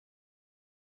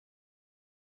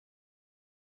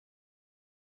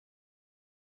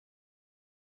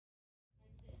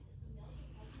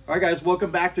All right, guys,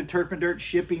 welcome back to Turf and Dirt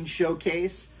Shipping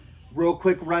Showcase. Real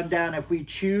quick rundown. If we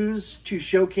choose to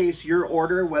showcase your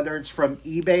order, whether it's from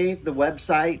eBay, the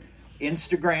website,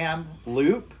 Instagram,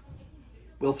 Loop,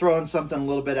 we'll throw in something a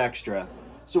little bit extra.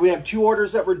 So we have two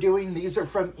orders that we're doing. These are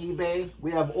from eBay.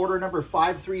 We have order number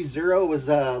 530 was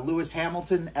a Lewis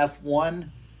Hamilton F1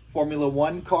 Formula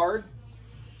One card.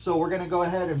 So we're going to go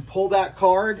ahead and pull that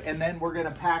card, and then we're going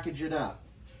to package it up.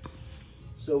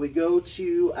 So we go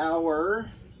to our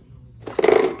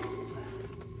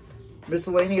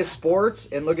miscellaneous sports,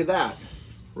 and look at that,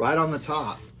 right on the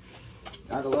top.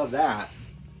 Gotta love that.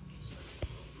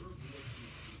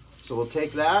 So we'll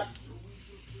take that,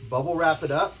 bubble wrap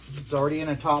it up. It's already in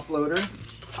a top loader.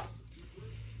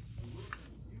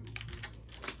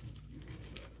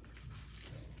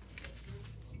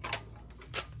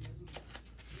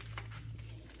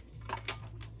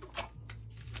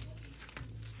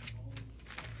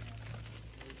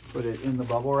 Put it in the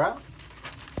bubble wrap.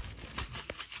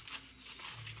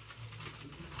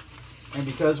 And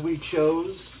because we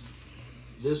chose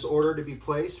this order to be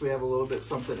placed, we have a little bit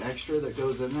something extra that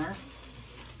goes in there.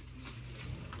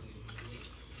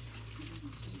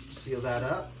 Seal that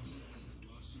up.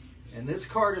 And this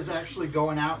card is actually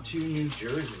going out to New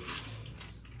Jersey.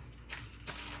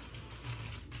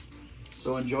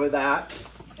 So enjoy that.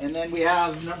 And then we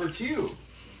have number two.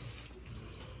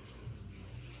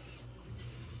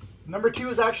 Number two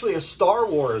is actually a Star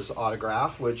Wars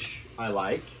autograph, which I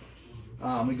like.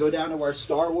 We go down to our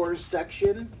Star Wars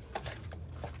section.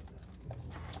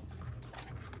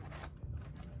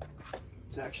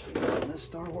 It's actually in this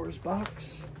Star Wars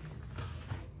box.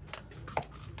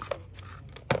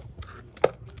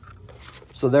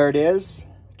 So there it is.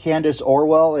 Candace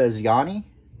Orwell as Yanni.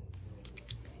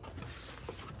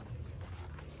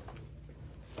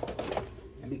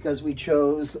 And because we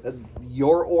chose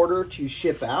your order to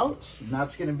ship out, and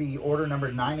that's going to be order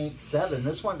number 987.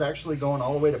 This one's actually going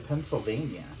all the way to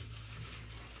Pennsylvania.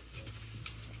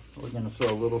 We're going to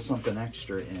throw a little something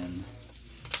extra in.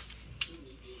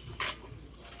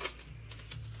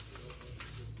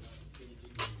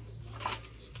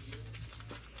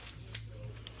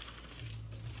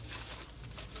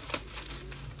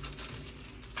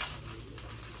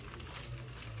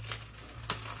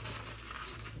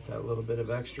 Got a little bit of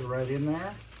extra right in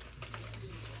there.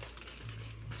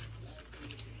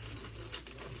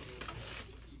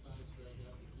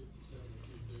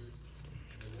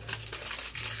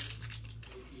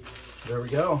 There we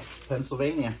go,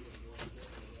 Pennsylvania.